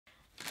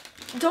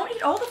Don't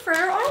eat all the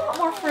fritter. I don't want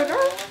more fritter.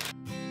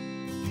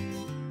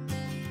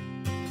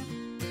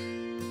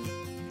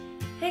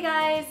 Hey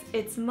guys,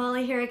 it's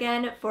Molly here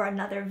again for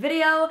another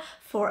video,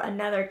 for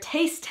another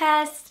taste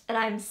test, and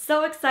I'm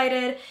so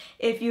excited.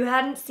 If you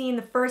hadn't seen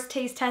the first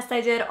taste test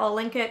I did, I'll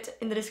link it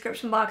in the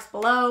description box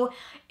below.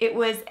 It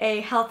was a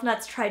Health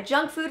Nuts Try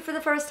Junk Food for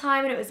the first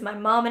time, and it was my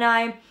mom and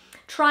I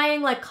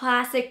trying like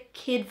classic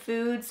kid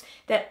foods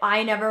that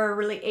I never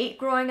really ate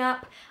growing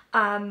up.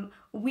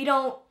 We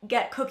don't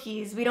get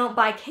cookies, we don't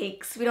buy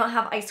cakes, we don't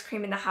have ice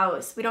cream in the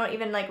house, we don't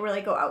even like really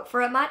go out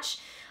for it much.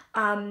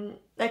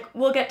 Like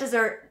we'll get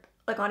dessert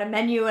like on a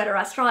menu at a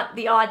restaurant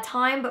the odd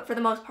time, but for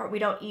the most part we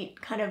don't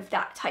eat kind of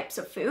that types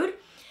of food.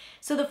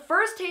 So the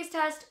first taste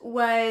test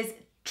was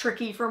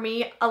tricky for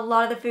me. A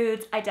lot of the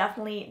foods I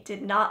definitely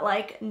did not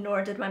like,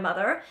 nor did my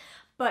mother.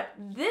 But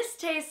this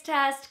taste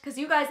test, because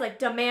you guys like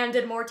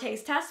demanded more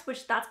taste tests,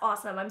 which that's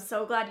awesome. I'm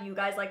so glad you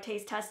guys like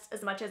taste tests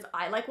as much as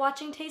I like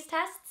watching taste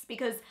tests,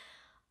 because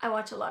I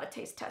watch a lot of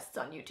taste tests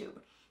on YouTube.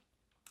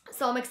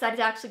 So I'm excited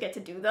to actually get to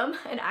do them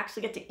and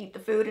actually get to eat the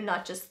food and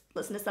not just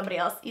listen to somebody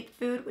else eat the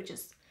food, which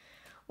is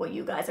what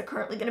you guys are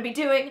currently going to be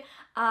doing.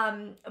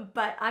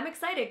 But I'm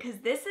excited because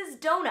this is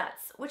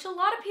donuts, which a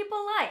lot of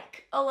people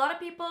like. A lot of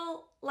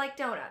people like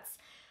donuts.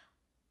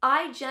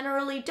 I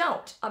generally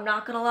don't. I'm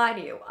not gonna lie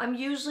to you. I'm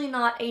usually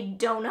not a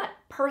donut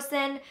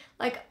person.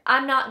 Like,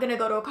 I'm not gonna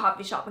go to a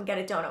coffee shop and get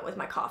a donut with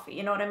my coffee,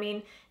 you know what I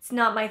mean? It's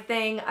not my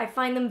thing. I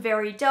find them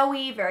very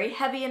doughy, very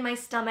heavy in my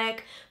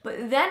stomach.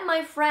 But then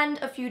my friend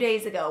a few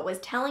days ago was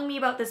telling me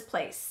about this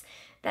place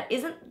that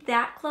isn't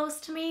that close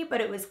to me,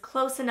 but it was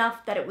close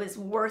enough that it was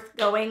worth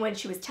going when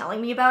she was telling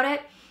me about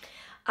it.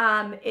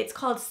 It's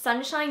called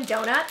Sunshine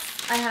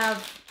Donuts. I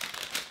have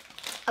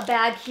a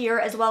bag here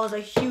as well as a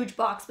huge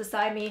box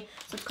beside me.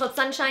 So it's called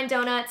Sunshine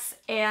Donuts,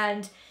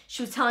 and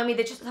she was telling me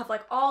they just have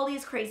like all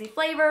these crazy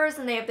flavors,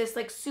 and they have this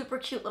like super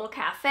cute little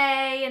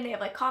cafe, and they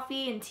have like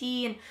coffee and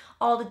tea and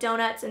all the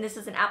donuts, and this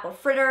is an apple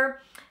fritter.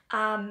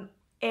 And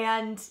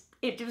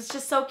it was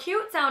just so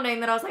cute sounding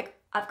that I was like,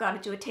 I've got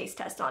to do a taste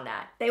test on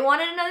that. They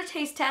wanted another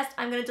taste test.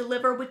 I'm going to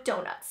deliver with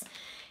donuts.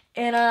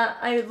 And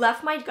I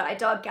left my guide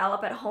dog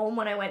Gallop at home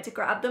when I went to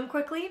grab them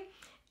quickly.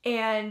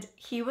 And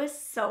he was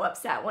so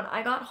upset. When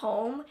I got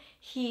home,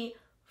 he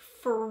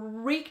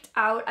freaked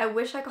out. I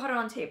wish I caught it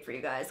on tape for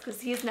you guys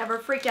because he's never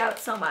freaked out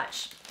so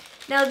much.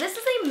 Now this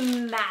is a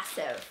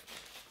massive,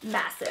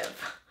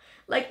 massive,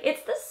 like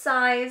it's the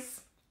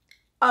size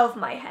of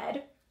my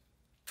head.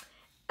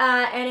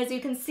 And as you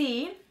can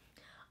see,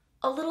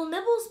 a little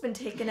nibble's been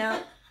taken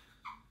out.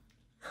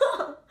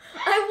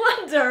 I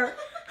wonder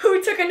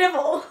who took a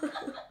nibble.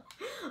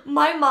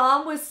 My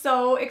mom was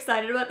so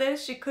excited about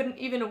this, she couldn't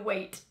even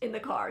wait in the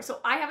car. So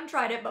I haven't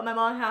tried it, but my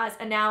mom has,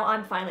 and now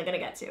I'm finally gonna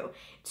get to.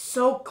 It's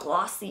so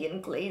glossy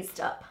and glazed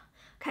up.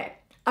 Okay,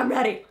 I'm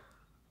ready.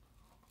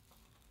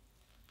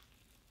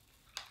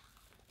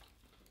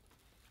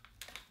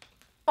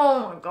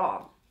 Oh my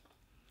god.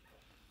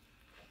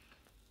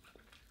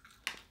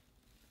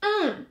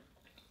 Mmm.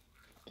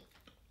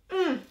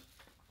 Mmm.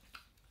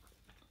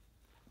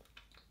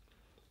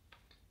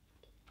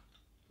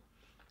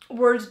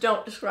 Words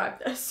don't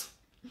describe this.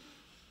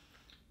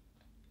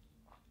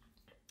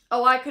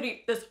 Oh, I could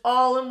eat this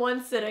all in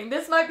one sitting.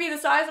 This might be the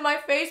size of my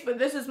face, but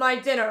this is my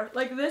dinner.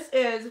 Like, this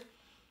is...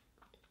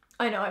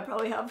 I know, I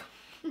probably have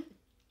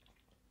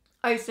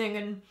icing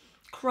and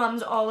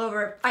crumbs all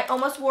over. I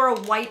almost wore a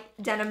white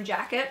denim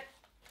jacket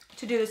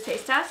to do this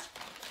taste test,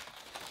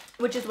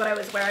 which is what I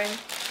was wearing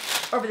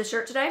over the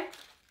shirt today.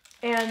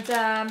 And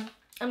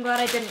I'm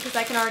glad I didn't, because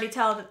I can already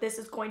tell that this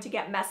is going to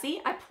get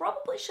messy. I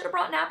probably should have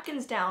brought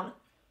napkins down.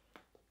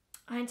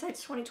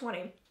 Hindsight's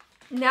 2020.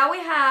 Now we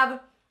have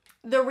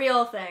the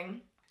real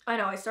thing. I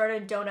know I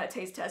started a donut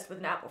taste test with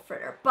an apple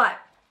fritter, but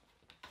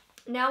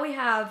now we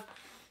have,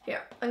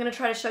 here, I'm gonna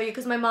try to show you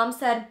because my mom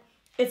said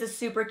it's a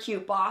super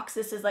cute box.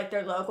 This is like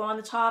their logo on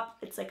the top.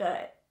 It's like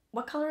a,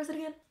 what color is it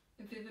again?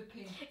 A vivid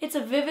pink. It's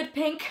a vivid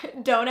pink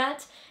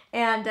donut,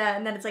 and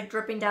then it's like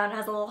dripping down. It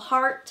has a little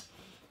heart.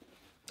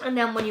 And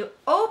then when you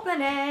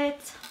open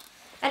it,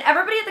 and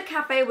everybody at the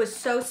cafe was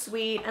so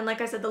sweet, and like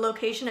I said, the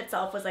location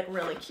itself was like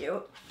really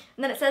cute.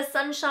 And then it says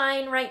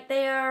Sunshine right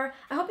there.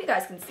 I hope you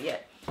guys can see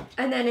it.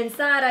 And then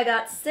inside I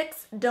got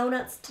 6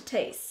 donuts to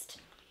taste.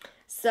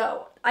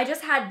 So I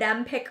just had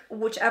them pick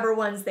whichever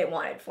ones they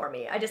wanted for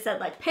me. I just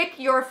said like, pick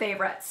your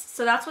favorites.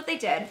 So that's what they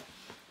did.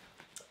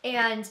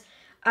 And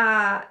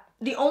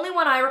the only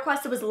one I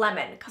requested was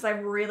lemon because I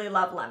really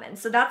love lemon.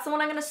 So that's the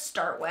one I'm gonna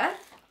start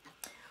with,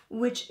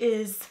 which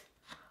is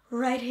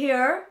right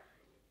here.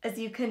 As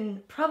you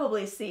can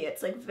probably see,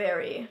 it's like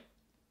very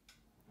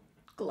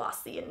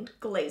glossy and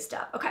glazed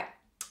up. Okay,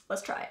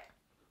 let's try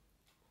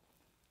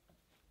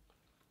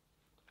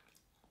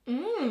it.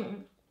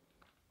 Mmm.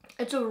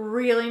 It's a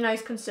really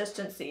nice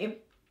consistency.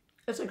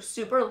 It's like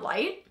super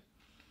light.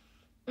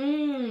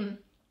 Mmm.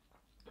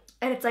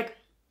 And it's like,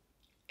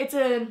 it's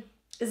a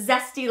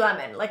zesty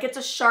lemon. Like it's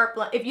a sharp,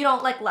 if you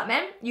don't like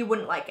lemon, you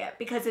wouldn't like it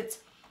because it's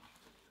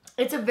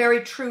a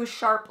very true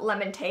sharp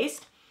lemon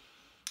taste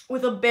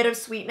with a bit of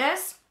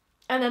sweetness.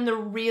 and then the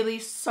really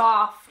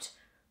soft,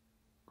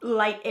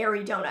 light,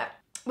 airy donut,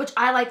 which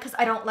I like because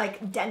I don't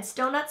like dense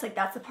donuts. Like,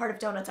 that's the part of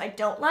donuts I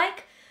don't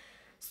like.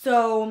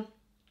 So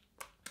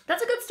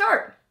that's a good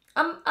start.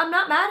 I'm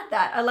not mad at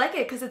that. I like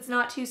it because it's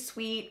not too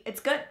sweet.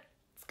 It's good.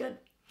 It's good.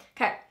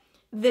 Okay,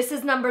 this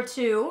is number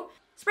 2.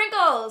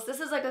 Sprinkles. This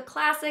is like a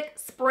classic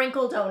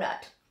sprinkle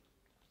donut.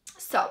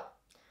 So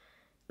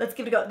let's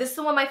give it a go. This is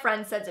the one my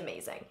friend said's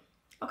amazing.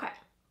 Okay.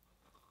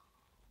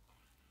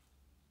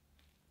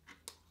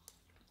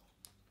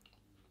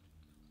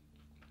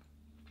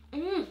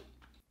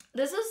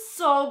 This is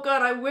so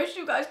good. I wish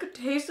you guys could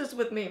taste this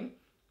with me.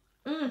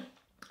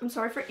 I'm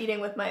sorry for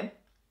eating with my,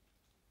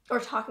 or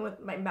talking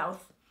with my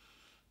mouth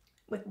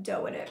with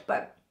dough in it,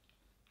 but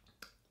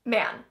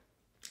man,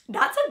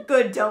 that's a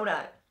good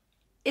donut.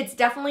 It's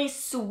definitely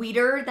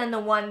sweeter than the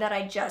one that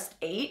I just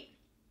ate,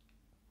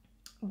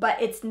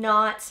 but it's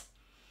not,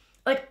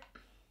 like,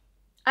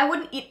 I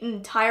wouldn't eat an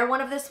entire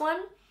one of this one,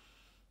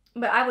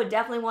 but I would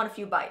definitely want a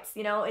few bites,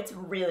 you know? It's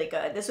really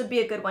good. This would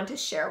be a good one to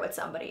share with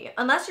somebody.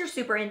 Unless you're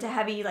super into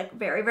heavy, like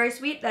very, very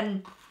sweet,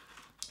 then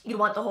you'd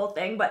want the whole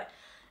thing, but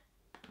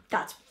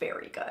that's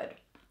very good.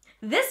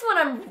 This one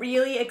I'm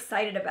really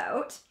excited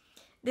about.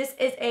 This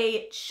is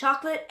a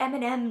chocolate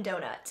M&M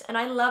donut, and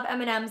I love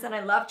M&Ms and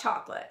I love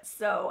chocolate,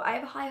 so I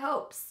have high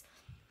hopes.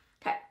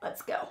 Okay,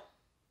 let's go.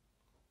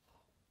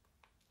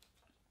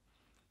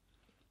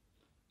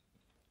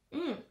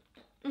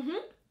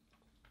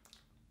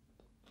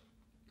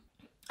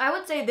 I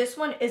would say this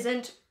one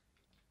isn't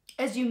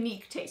as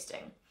unique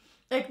tasting.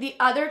 Like the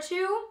other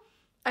two,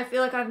 I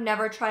feel like I've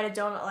never tried a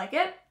donut like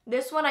it.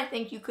 This one I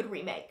think you could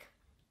remake.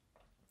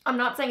 I'm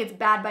not saying it's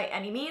bad by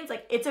any means.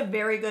 Like, it's a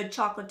very good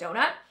chocolate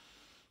donut,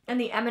 and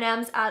the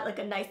M&Ms add like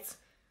a nice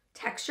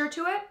texture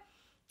to it.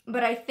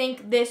 But I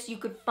think this you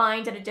could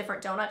find at a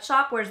different donut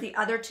shop, whereas the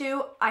other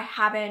two, I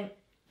haven't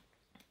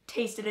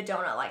tasted a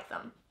donut like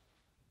them.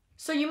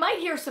 So you might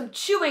hear some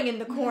chewing in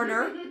the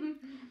corner,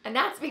 and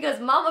that's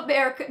because Mama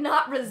Bear could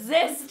not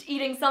resist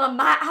eating some of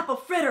my apple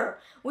fritter,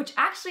 which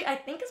actually I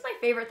think is my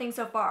favorite thing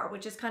so far,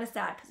 which is kind of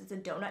sad because it's a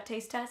donut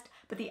taste test,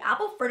 but the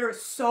apple fritter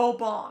is so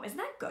bomb. Isn't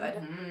that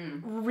good?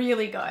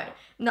 Really good.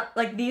 Not,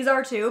 like, these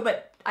are too,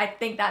 but I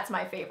think that's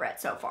my favorite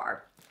so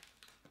far.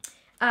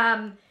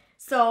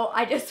 So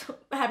I just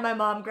had my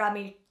mom grab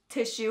me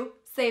tissue,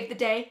 saved the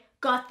day,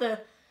 got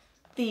the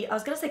I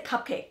was gonna say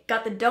cupcake,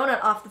 got the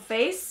donut off the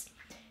face,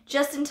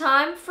 just in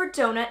time for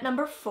donut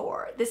number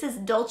 4. This is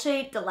dulce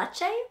de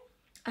leche.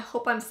 I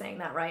hope I'm saying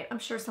that right. I'm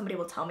sure somebody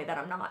will tell me that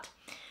I'm not.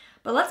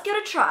 But let's give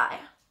it a try.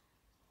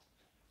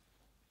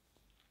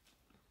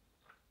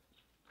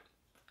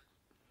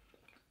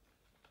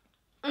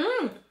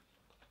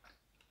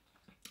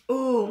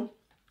 Ooh,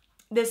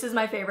 this is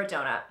my favorite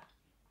donut.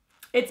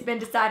 It's been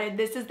decided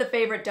this is the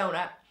favorite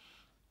donut.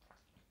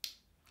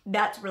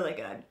 That's really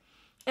good.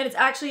 And it's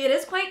actually, it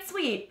is quite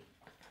sweet,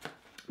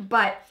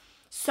 but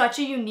such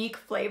a unique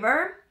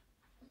flavor.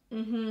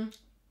 It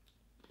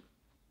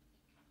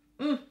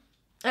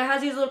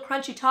has these little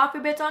crunchy toffee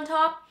bits on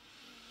top.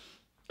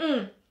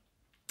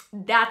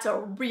 That's a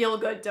real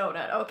good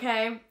donut,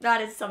 okay?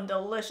 That is some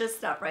delicious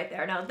stuff right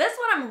there. Now, this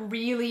one I'm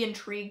really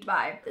intrigued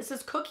by. This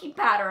is cookie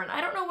batter, and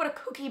I don't know what a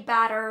cookie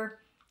batter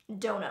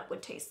donut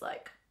would taste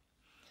like.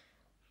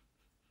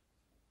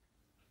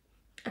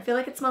 I feel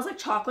like it smells like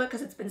chocolate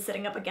because it's been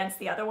sitting up against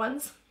the other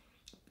ones.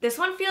 This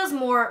one feels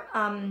more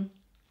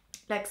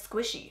like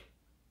squishy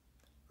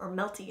or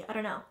melty. I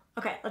don't know.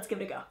 Okay, let's give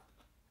it a go.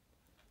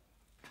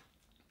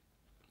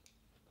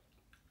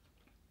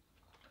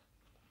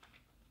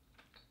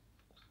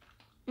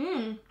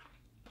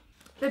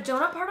 The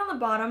donut part on the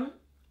bottom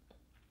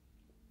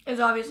is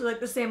obviously like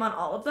the same on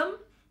all of them,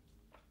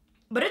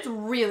 but it's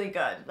really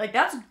good. Like,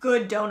 that's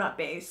good donut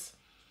base.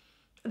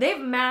 They've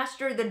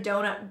mastered the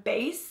donut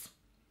base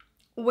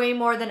way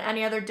more than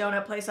any other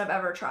donut place I've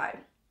ever tried.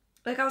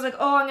 Like, I was like,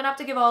 oh, I'm gonna have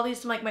to give all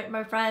these to like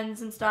my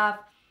friends and stuff.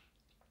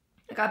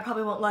 Like, I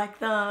probably won't like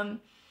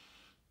them.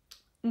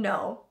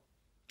 No.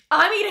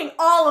 I'm eating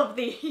all of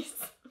these.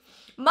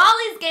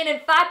 Molly's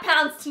gaining 5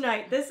 pounds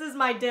tonight. This is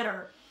my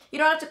dinner. You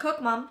don't have to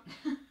cook, Mom.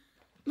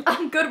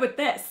 I'm good with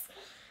this.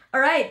 All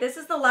right, this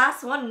is the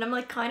last one, and I'm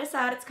like kind of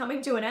sad it's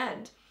coming to an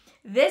end.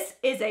 This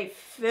is a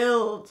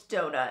filled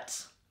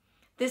donut.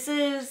 This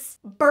is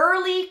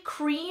burley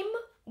cream,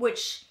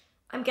 which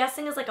I'm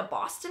guessing is like a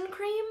Boston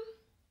cream.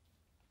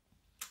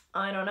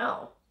 I don't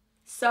know.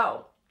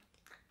 So,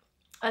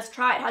 let's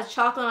try it. It has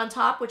chocolate on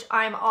top, which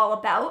I'm all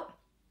about.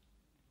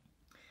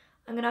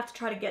 I'm gonna have to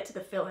try to get to the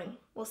filling.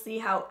 We'll see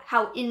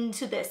how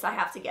into this I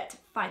have to get to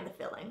find the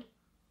filling.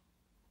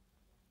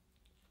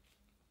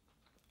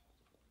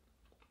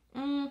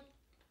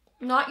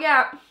 Not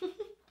yet.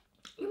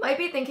 You might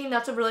be thinking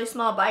that's a really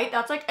small bite.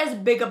 That's like as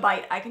big a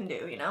bite I can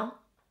do, you know?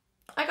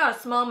 I got a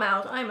small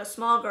mouth. I'm a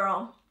small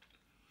girl.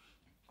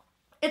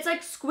 It's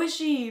like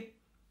squishy.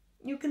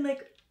 You can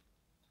like,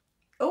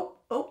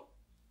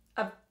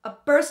 a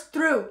burst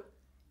through.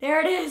 There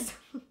it is.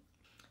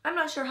 I'm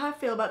not sure how I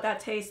feel about that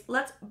taste.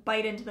 Let's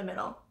bite into the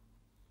middle.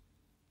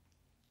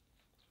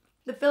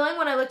 The filling,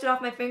 when I licked it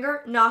off my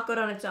finger, not good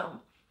on its own.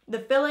 The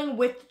filling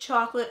with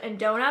chocolate and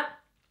donut,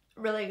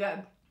 really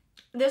good.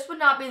 This would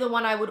not be the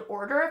one I would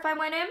order if I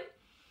went in,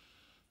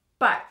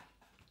 but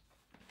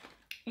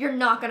you're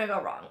not gonna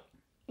go wrong.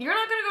 You're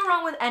not gonna go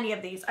wrong with any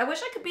of these. I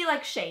wish I could be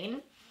like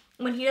Shane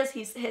when he does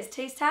his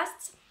taste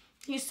tests.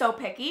 He's so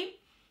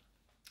picky.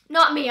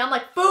 Not me, I'm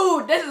like,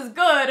 food, this is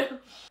good.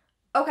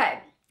 Okay,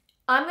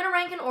 I'm gonna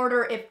rank in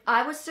order if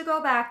I was to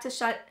go back to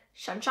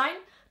Sunshine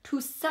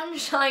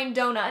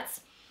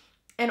Donuts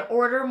and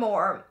order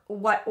more,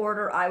 what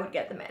order I would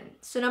get them in.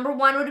 So number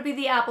 1 would be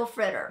the apple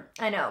fritter.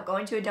 I know,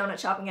 going to a donut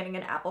shop and getting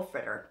an apple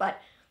fritter, but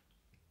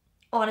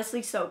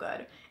honestly so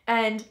good.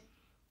 And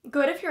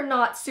good if you're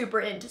not super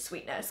into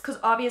sweetness, because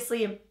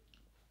obviously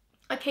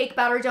a cake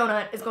batter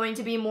donut is going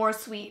to be more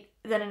sweet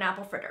than an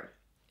apple fritter.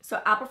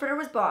 So apple fritter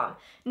was bomb.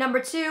 Number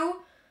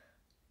 2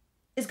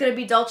 is going to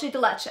be dulce de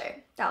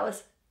leche. That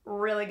was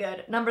really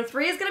good. Number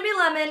 3 is going to be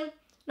lemon.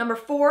 Number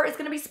 4 is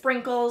going to be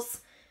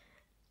sprinkles.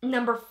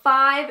 Number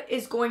 5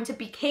 is going to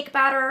be cake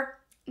batter.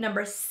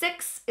 Number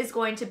 6 is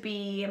going to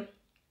be,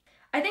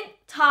 I think,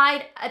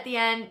 tied at the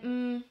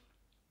end.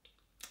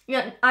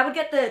 Yeah, I would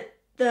get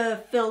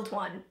the filled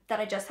one that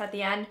I just had at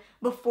the end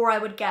before I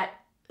would get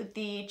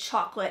the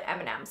chocolate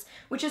M&Ms,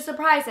 which is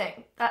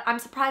surprising. I'm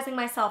surprising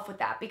myself with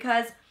that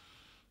because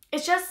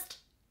it's just,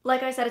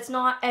 like I said, it's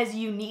not as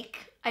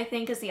unique, I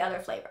think, as the other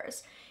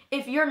flavors.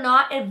 If you're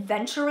not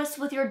adventurous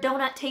with your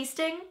donut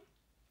tasting,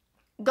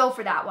 go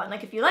for that one.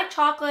 Like if you like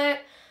chocolate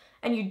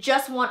and you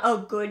just want a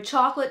good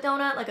chocolate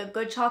donut, like a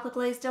good chocolate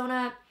glazed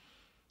donut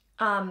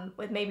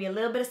with maybe a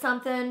little bit of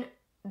something,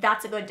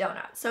 that's a good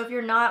donut. So if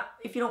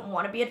you don't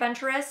want to be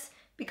adventurous,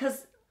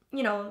 because,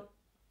 you know,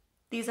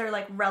 these are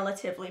like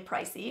relatively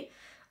pricey,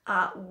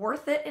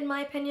 worth it in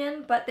my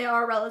opinion, but they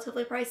are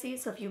relatively pricey.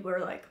 So if you were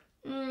like,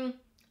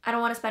 I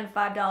don't want to spend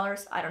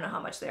 $5, I don't know how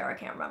much they are, I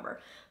can't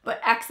remember,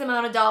 but X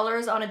amount of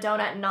dollars on a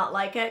donut and not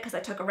like it because I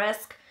took a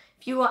risk.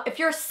 If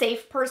you're a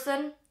safe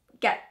person,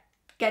 get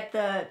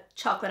the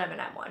chocolate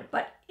M&M one,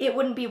 but it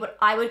wouldn't be what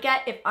I would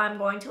get if I'm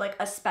going to like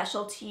a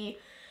specialty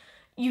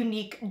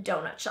unique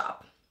donut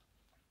shop.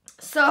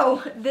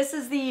 So this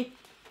is the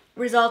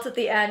results at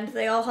the end.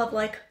 They all have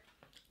like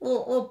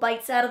little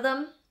bites out of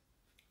them,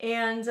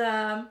 and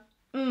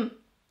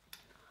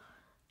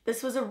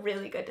this was a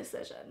really good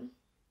decision.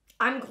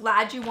 I'm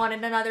glad you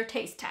wanted another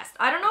taste test.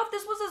 I don't know if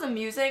this was as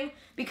amusing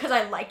because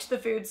I liked the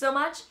food so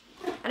much,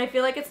 and I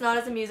feel like it's not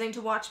as amusing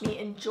to watch me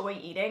enjoy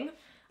eating,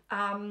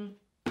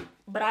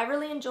 but I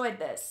really enjoyed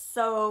this.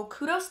 So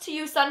kudos to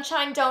you,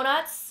 Sunshine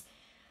Donuts.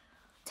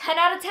 10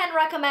 out of 10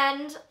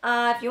 recommend.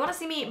 If you want to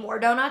see me eat more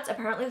donuts,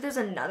 apparently there's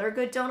another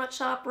good donut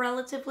shop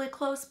relatively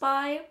close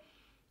by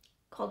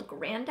called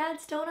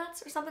Granddad's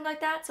Donuts or something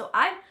like that. So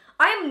I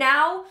am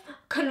now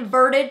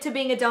converted to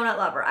being a donut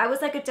lover. I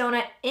was like a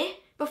donut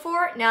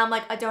before. Now I'm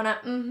like a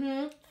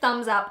donut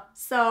thumbs up.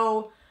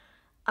 So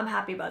I'm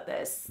happy about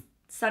this.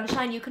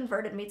 Sunshine, you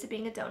converted me to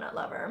being a donut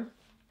lover.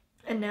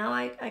 And now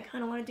I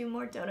kind of want to do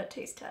more donut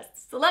taste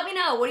tests. So let me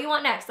know, what do you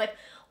want next? Like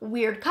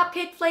weird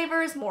cupcake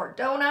flavors, more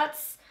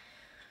donuts?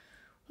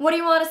 What do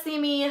you want to see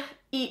me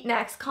eat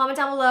next? Comment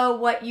down below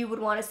what you would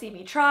want to see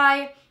me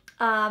try.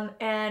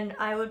 And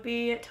I would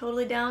be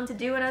totally down to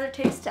do another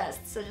taste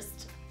test. So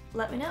just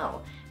let me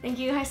know. Thank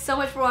you guys so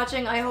much for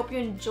watching. I hope you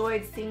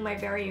enjoyed seeing my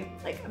very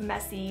like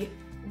messy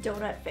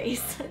donut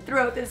face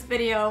throughout this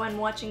video and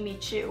watching me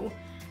chew.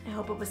 I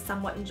hope it was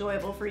somewhat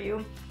enjoyable for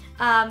you.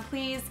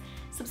 Please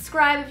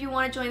subscribe if you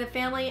want to join the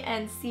family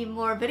and see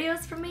more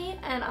videos from me,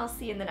 and I'll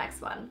see you in the next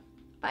one.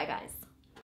 Bye guys.